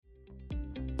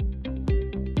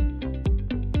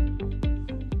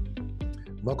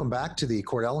Welcome back to the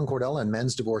Cordell & Cordell and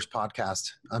Men's Divorce Podcast.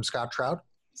 I'm Scott Trout,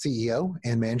 CEO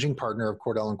and Managing Partner of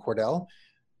Cordell & Cordell.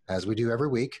 As we do every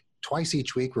week, twice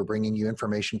each week, we're bringing you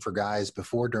information for guys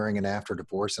before, during, and after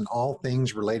divorce and all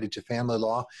things related to family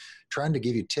law, trying to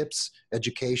give you tips,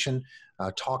 education,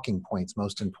 talking points,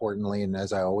 most importantly. And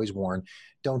as I always warn,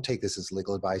 don't take this as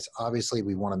legal advice. Obviously,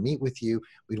 we want to meet with you.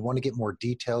 We'd want to get more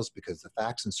details because the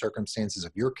facts and circumstances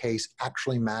of your case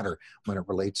actually matter when it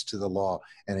relates to the law.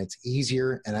 And it's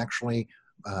easier and actually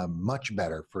much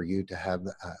better for you to have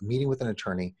a meeting with an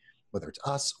attorney, whether it's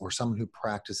us or someone who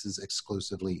practices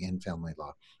exclusively in family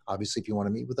law. Obviously, if you want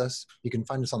to meet with us, you can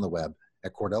find us on the web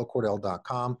at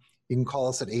cordellcordell.com. You can call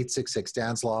us at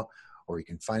 866-DADS-LAW, or you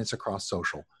can find us across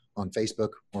social on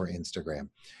Facebook or Instagram.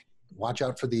 Watch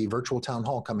out for the virtual town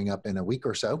hall coming up in a week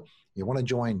or so. You want to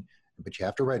join, but you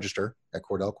have to register at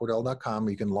cordellcordell.com.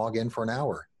 You can log in for an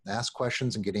hour, ask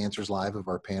questions, and get answers live of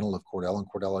our panel of Cordell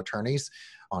 & Cordell attorneys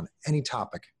on any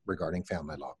topic regarding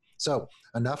family law. So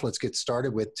enough, let's get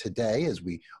started with today, as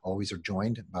we always are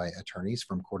joined by attorneys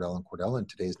from Cordell & Cordell, and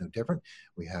today is no different.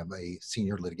 We have a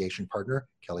senior litigation partner,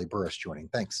 Kelly Burris, joining.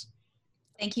 Thanks.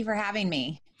 Thank you for having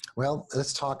me. Well,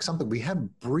 let's talk something. We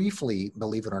have briefly,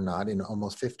 believe it or not, in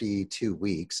almost 52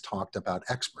 weeks, talked about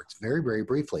experts, very, very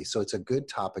briefly. So it's a good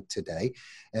topic today.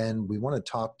 And we want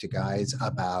to talk to guys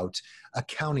about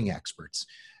accounting experts.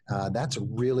 That's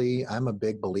really, I'm a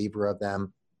big believer of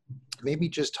them. Maybe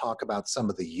just talk about some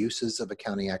of the uses of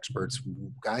accounting experts.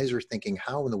 Guys are thinking,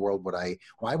 how in the world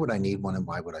why would I need one and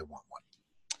why would I want one?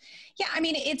 Yeah, I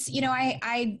mean, it's,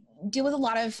 I deal with a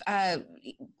lot of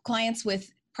clients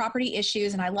with property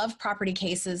issues, and I love property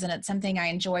cases, and it's something I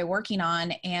enjoy working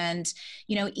on. And,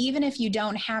 even if you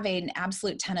don't have an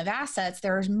absolute ton of assets,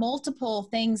 there's multiple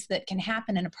things that can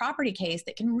happen in a property case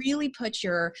that can really put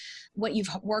what you've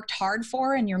worked hard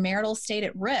for and your marital estate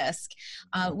at risk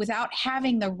without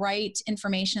having the right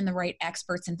information and the right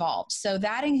experts involved. So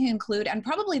that can include, and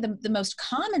probably the most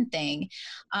common thing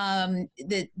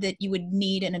that you would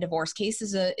need in a divorce case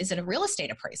is a real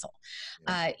estate appraisal.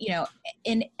 Yeah.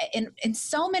 In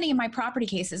so many of my property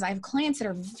cases, I have clients that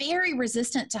are very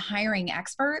resistant to hiring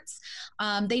experts.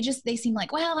 They seem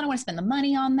like, well, I don't want to spend the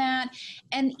money on that.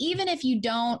 And even if you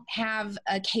don't have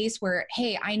a case where,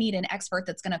 hey, I need an expert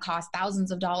that's going to cost thousands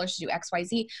of dollars to do X, Y,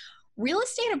 Z, real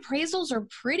estate appraisals are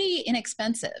pretty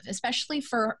inexpensive, especially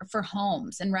for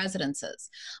homes and residences.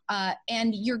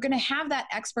 And you're going to have that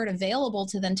expert available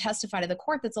to then testify to the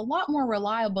court that's a lot more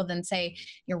reliable than, say,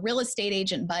 your real estate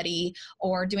agent buddy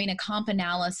or doing a comp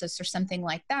analysis or something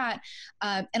like that.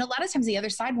 And a lot of times the other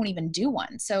side won't even do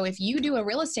one. So if you do a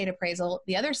real estate appraisal,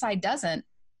 the other side doesn't,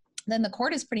 then the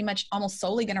court is pretty much almost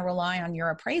solely going to rely on your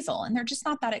appraisal, and they're just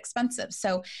not that expensive.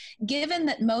 So given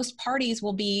that most parties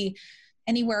will be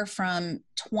anywhere from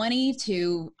 $20,000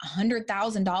 to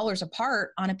 $100,000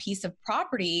 apart on a piece of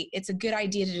property, it's a good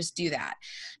idea to just do that.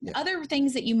 Yeah. Other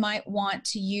things that you might want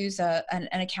to use an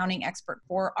accounting expert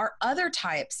for are other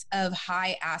types of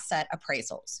high asset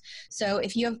appraisals. So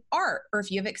if you have art or if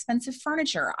you have expensive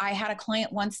furniture, I had a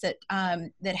client once that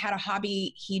had a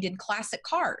hobby. He did classic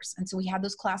cars. And so we had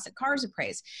those classic cars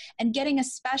appraised. And getting a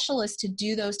specialist to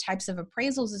do those types of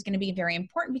appraisals is going to be very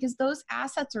important because those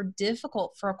assets are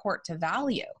difficult for a court to value.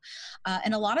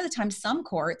 And a lot of the time, some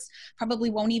courts probably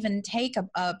won't even take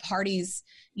a party's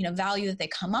value that they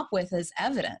come up with as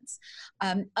evidence.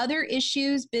 Other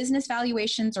issues, business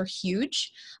valuations are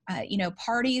huge.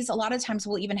 Parties a lot of times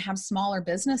will even have smaller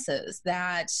businesses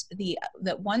that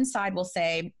one side will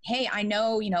say, hey, I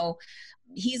know,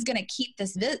 he's going to keep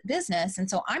this business. And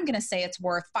so I'm going to say it's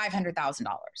worth $500,000.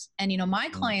 And, my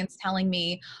client's telling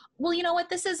me, well, you know what,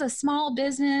 this is a small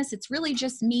business. It's really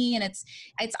just me, and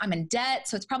I'm in debt,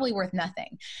 so it's probably worth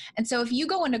nothing. And so if you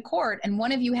go into court and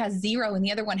one of you has zero and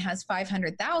the other one has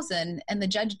 500,000 and the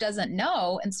judge doesn't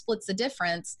know and splits the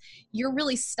difference, you're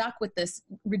really stuck with this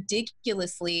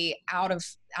ridiculously out of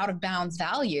bounds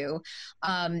value.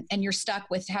 And you're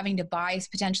stuck with having to buy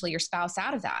potentially your spouse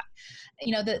out of that.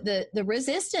 The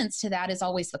resistance to that is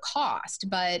always the cost.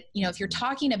 But, if you're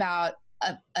talking about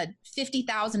a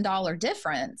 $50,000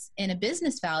 difference in a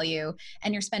business value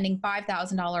and you're spending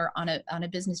 $5,000 on a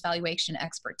business valuation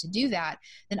expert to do that,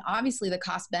 then obviously the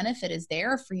cost benefit is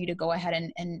there for you to go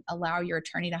ahead and allow your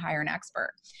attorney to hire an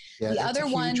expert. Yeah, the other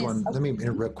one. Let me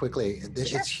interrupt quickly. Sure.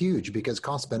 It's huge because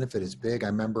cost benefit is big. I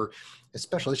remember,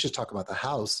 especially, let's just talk about the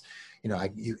house.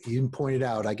 You pointed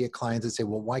out, I get clients that say,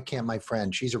 well, why can't my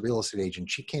friend, she's a real estate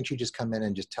agent, can't you just come in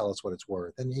and just tell us what it's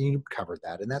worth? And you covered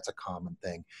that, and that's a common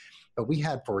thing. But we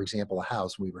had, for example, a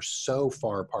house, we were so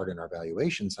far apart in our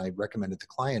valuations, I recommended the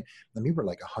client, and we were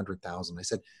like $100,000. I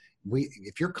said,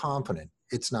 if you're confident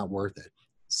it's not worth it,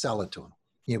 sell it to them.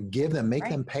 Make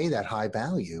Right. them pay that high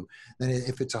value. Then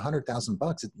if it's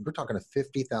 $100,000, we're talking a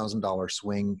 $50,000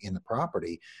 swing in the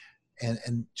property.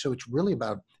 And so it's really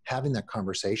about having that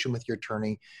conversation with your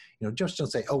attorney. Just don't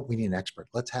say, oh, we need an expert.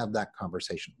 Let's have that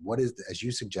conversation. What is, as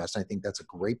you suggest, I think that's a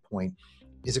great point,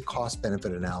 is a cost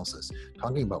benefit analysis.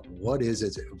 Talking about what is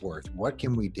it worth? What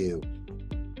can we do?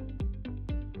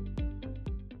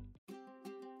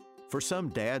 For some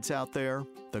dads out there,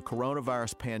 the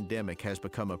coronavirus pandemic has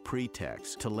become a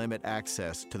pretext to limit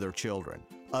access to their children.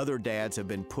 Other dads have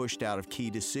been pushed out of key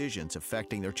decisions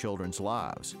affecting their children's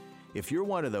lives. If you're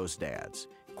one of those dads,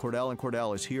 Cordell &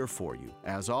 Cordell is here for you,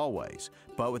 as always,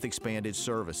 but with expanded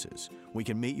services. We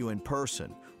can meet you in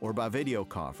person or by video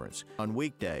conference on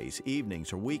weekdays,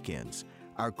 evenings, or weekends.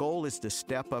 Our goal is to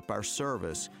step up our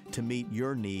service to meet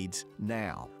your needs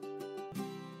now.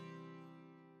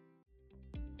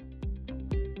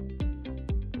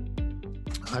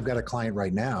 I've got a client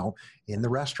right now in the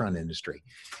restaurant industry,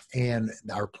 and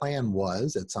our plan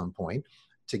was at some point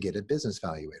to get a business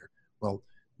valuator. Well,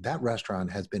 that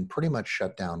restaurant has been pretty much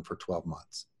shut down for 12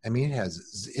 months. I mean,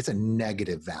 it's a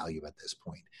negative value at this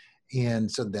point.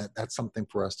 And so that's something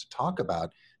for us to talk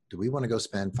about. Do we want to go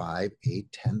spend $5,000,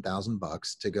 $8,000,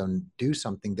 $10,000 to go and do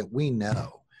something that we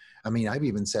know? I mean, I've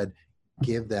even said,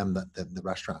 give them the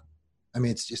restaurant. I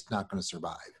mean, it's just not going to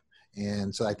survive.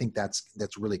 And so I think that's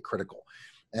really critical.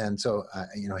 And so, I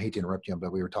hate to interrupt you,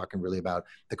 but we were talking really about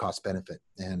the cost benefit.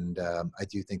 And I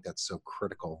do think that's so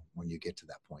critical when you get to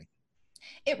that point.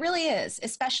 It really is,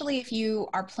 especially if you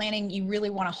are planning, you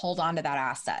really want to hold on to that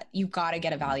asset. You've got to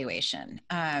get a valuation,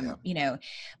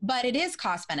 but it is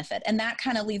cost benefit. And that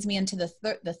kind of leads me into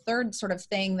the third sort of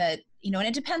thing that, and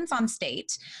it depends on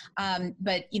state.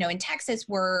 But, in Texas,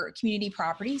 we're community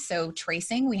property. So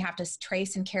tracing, we have to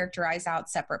trace and characterize out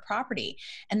separate property.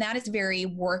 And that is very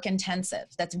work intensive.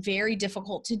 That's very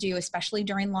difficult to do, especially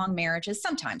during long marriages.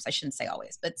 Sometimes, I shouldn't say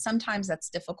always, but sometimes that's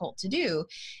difficult to do,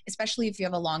 especially if you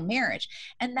have a long marriage.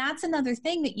 And that's another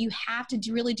thing that you have to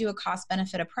really do a cost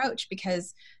benefit approach,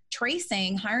 because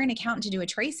hiring an accountant to do a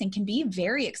tracing can be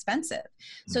very expensive.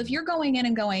 So if you're going in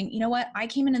and going, you know what, I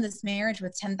came into this marriage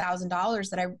with $10,000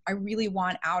 that I really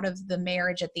want out of the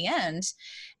marriage at the end.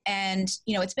 And,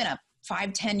 it's been a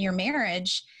 5-10 year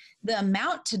marriage. The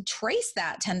amount to trace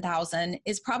that 10,000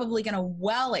 is probably going to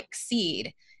well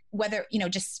exceed whether,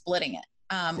 just splitting it.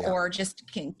 Or just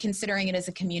considering it as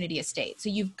a community estate. So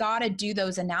you've got to do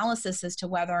those analyses as to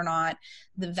whether or not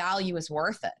the value is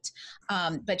worth it.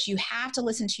 But you have to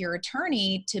listen to your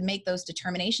attorney to make those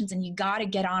determinations, and you got to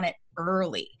get on it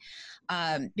early,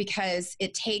 because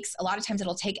a lot of times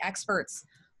it'll take experts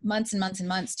months and months and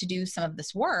months to do some of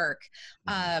this work.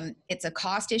 It's a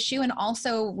cost issue. And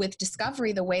also with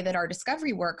discovery, the way that our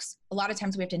discovery works, a lot of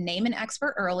times we have to name an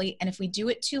expert early. And if we do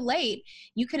it too late,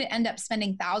 you could end up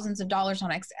spending thousands of dollars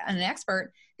on an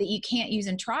expert that you can't use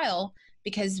in trial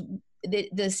because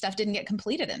the stuff didn't get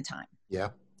completed in time. Yeah.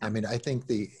 I mean, I think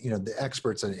the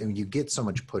experts, and you get so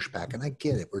much pushback, and I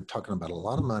get it. We're talking about a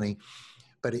lot of money,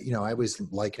 but I always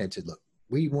liken it to, look,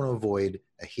 we want to avoid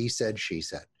a he said, she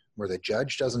said, where the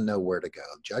judge doesn't know where to go.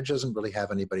 The judge doesn't really have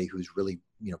anybody who's really,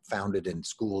 founded and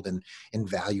schooled in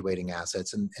evaluating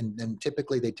assets. And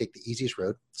typically they take the easiest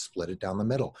road, split it down the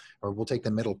middle, or we'll take the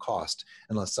middle cost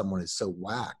unless someone is so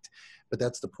whacked. But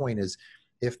that's the point, is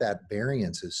if that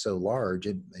variance is so large,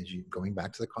 going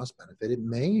back to the cost benefit, it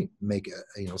may make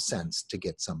sense to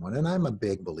get someone. And I'm a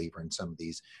big believer in some of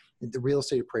these. The real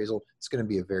estate appraisal, it's going to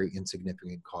be a very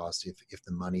insignificant cost if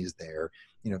the money is there,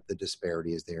 if the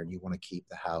disparity is there and you want to keep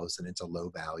the house and it's a low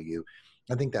value.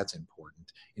 I think that's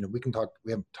important. We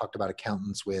haven't talked about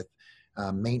accountants with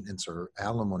maintenance or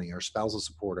alimony or spousal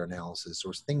support analysis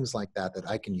or things like that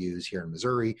I can use here in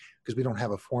Missouri, because we don't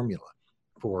have a formula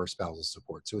for spousal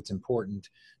support. So it's important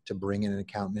to bring in an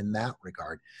accountant in that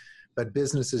regard. But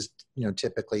businesses,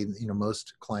 typically,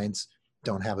 most clients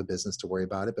don't have a business to worry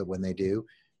about it, but when they do,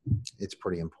 it's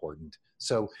pretty important.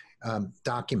 So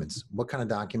documents, what kind of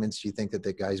documents do you think that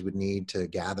the guys would need to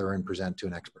gather and present to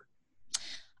an expert?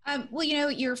 Well,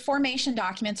 your formation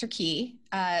documents are key.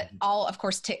 All, of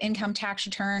course, income tax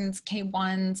returns,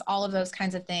 K-1s, all of those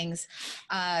kinds of things.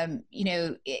 Any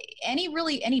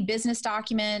business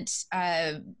document,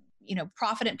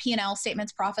 profit and P&L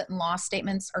statements, profit and loss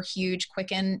statements are huge.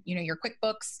 Quicken, your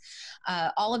QuickBooks,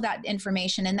 all of that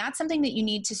information. And that's something that you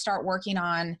need to start working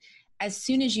on as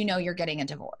soon as you know you're getting a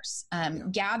divorce.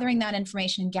 Gathering that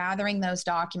information, gathering those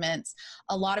documents.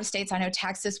 A lot of states, I know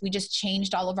Texas, we just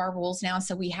changed all of our rules now.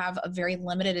 So we have a very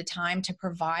limited time to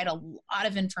provide a lot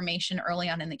of information early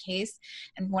on in the case.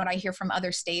 And what I hear from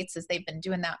other states is they've been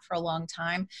doing that for a long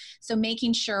time. So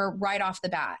making sure right off the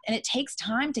bat, and it takes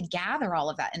time to gather all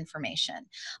of that information.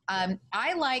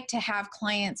 I like to have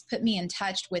clients put me in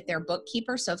touch with their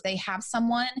bookkeeper. So if they have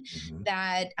someone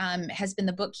that has been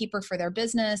the bookkeeper for their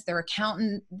business, their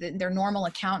accountant, their normal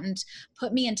accountant,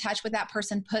 put me in touch with that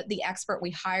person, put the expert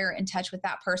we hire in touch with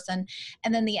that person.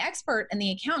 And then the expert and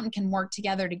the accountant can work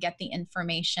together to get the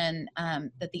information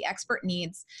that the expert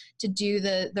needs to do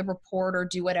the report or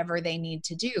do whatever they need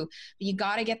to do. But you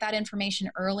got to get that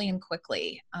information early and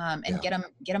quickly and get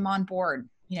them on board.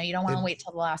 You don't want to wait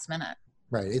till the last minute.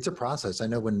 Right. It's a process. I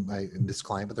know when this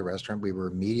client with the restaurant, we were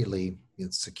immediately,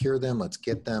 secure them, let's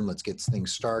get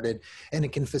things started. And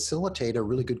it can facilitate a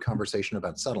really good conversation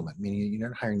about settlement. Meaning you're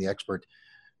not hiring the expert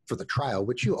for the trial,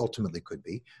 which you ultimately could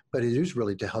be, but it is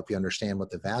really to help you understand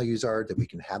what the values are, that we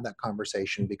can have that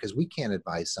conversation, because we can't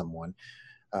advise someone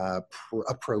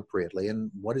appropriately and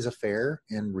what is a fair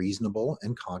and reasonable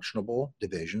and conscionable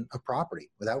division of property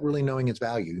without really knowing its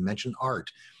value. You mentioned art,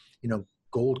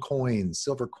 gold coins,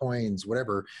 silver coins,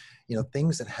 whatever,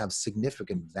 things that have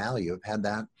significant value. I've had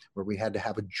that where we had to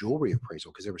have a jewelry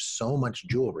appraisal because there was so much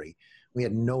jewelry. We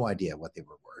had no idea what they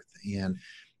were worth. And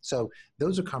so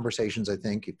those are conversations, I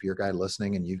think, if you're a guy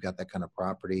listening and you've got that kind of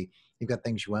property, you've got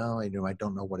things, I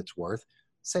don't know what it's worth.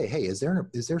 Say, hey, is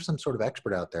there some sort of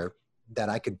expert out there that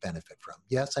I could benefit from?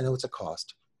 Yes, I know it's a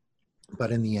cost,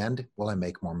 but in the end, will I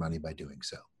make more money by doing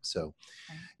so? So,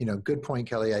 good point,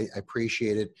 Kelly. I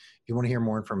appreciate it. If you want to hear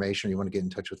more information, you want to get in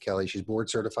touch with Kelly. She's board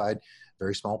certified.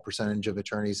 Very small percentage of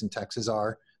attorneys in Texas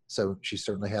are. So she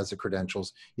certainly has the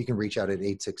credentials. You can reach out at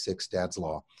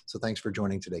 866-DADS-LAW. So thanks for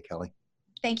joining today, Kelly.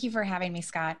 Thank you for having me,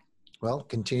 Scott. Well,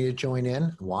 continue to join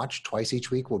in. Watch twice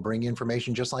each week. We'll bring you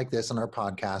information just like this on our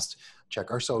podcast. Check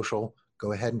our social.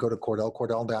 Go ahead and go to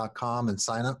CordellCordell.com and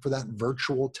sign up for that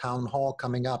virtual town hall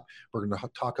coming up. We're going to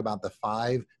talk about the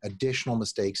 5 additional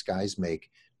mistakes guys make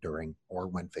during or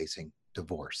when facing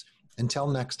divorce. Until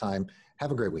next time, have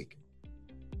a great week.